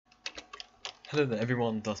Hello there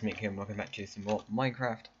everyone, DuskMInk here and welcome back to some more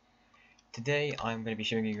Minecraft. Today I'm going to be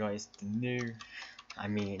showing you guys the new,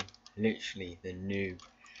 literally the new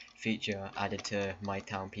feature added to My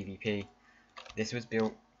Town PvP. This was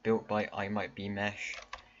built by I Might Be Mesh.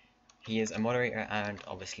 He is a moderator and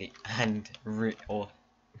obviously, or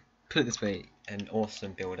put it this way, an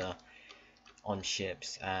awesome builder on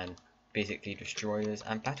ships and basically destroyers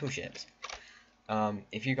and battleships.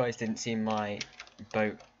 If you guys didn't see my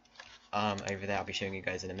boat over there, I'll be showing you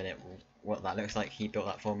guys in a minute what that looks like. He built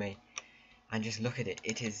that for me, and just look at it.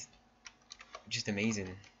 It is just amazing.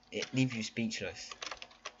 It leaves you speechless.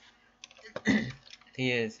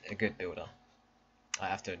 He is a good builder, I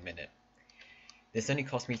have to admit it. This only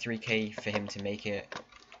cost me 3k for him to make it,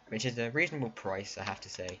 which is a reasonable price, I have to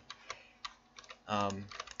say. I'll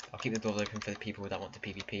keep the doors open for the people that want to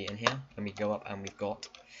PvP in here. When we go up, and we've got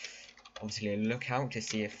obviously a lookout to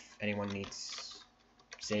see if anyone needs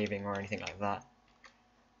saving or anything like that.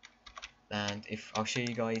 And if I'll show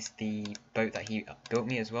you guys the boat that he built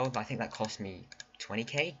me as well, I think that cost me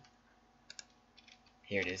 20k.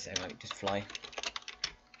 Here it is, I might just fly.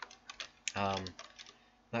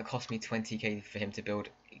 That cost me 20k for him to build.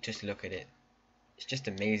 Just look at it, it's just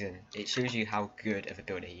amazing. It shows you how good of a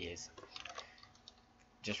builder he is.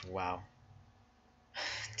 Just wow.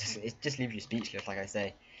 It just leaves you speechless, like I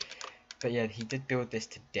say. But yeah, he did build this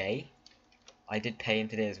today. I did pay him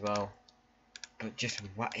today as well, but just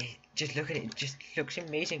look at it. It just looks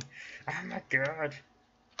amazing. Oh my god!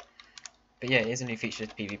 But yeah, it is a new feature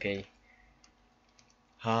to PvP.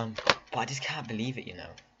 But I just can't believe it, you know.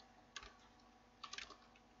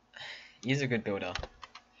 He is a good builder.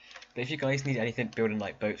 But if you guys need anything building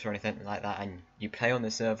like boats or anything like that, and you play on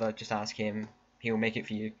the server, just ask him. He'll make it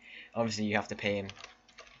for you. Obviously, you have to pay him,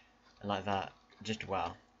 and like that. Just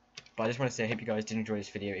wow. But I just want to say I hope you guys did enjoy this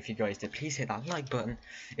video. If you guys did, please hit that like button.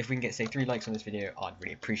 If we can get, say, 3 likes on this video, I'd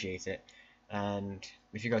really appreciate it. And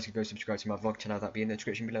if you guys could go subscribe to my vlog channel, that'll be in the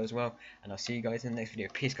description below as well. And I'll see you guys in the next video.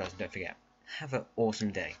 Peace, guys, and don't forget, have an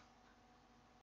awesome day.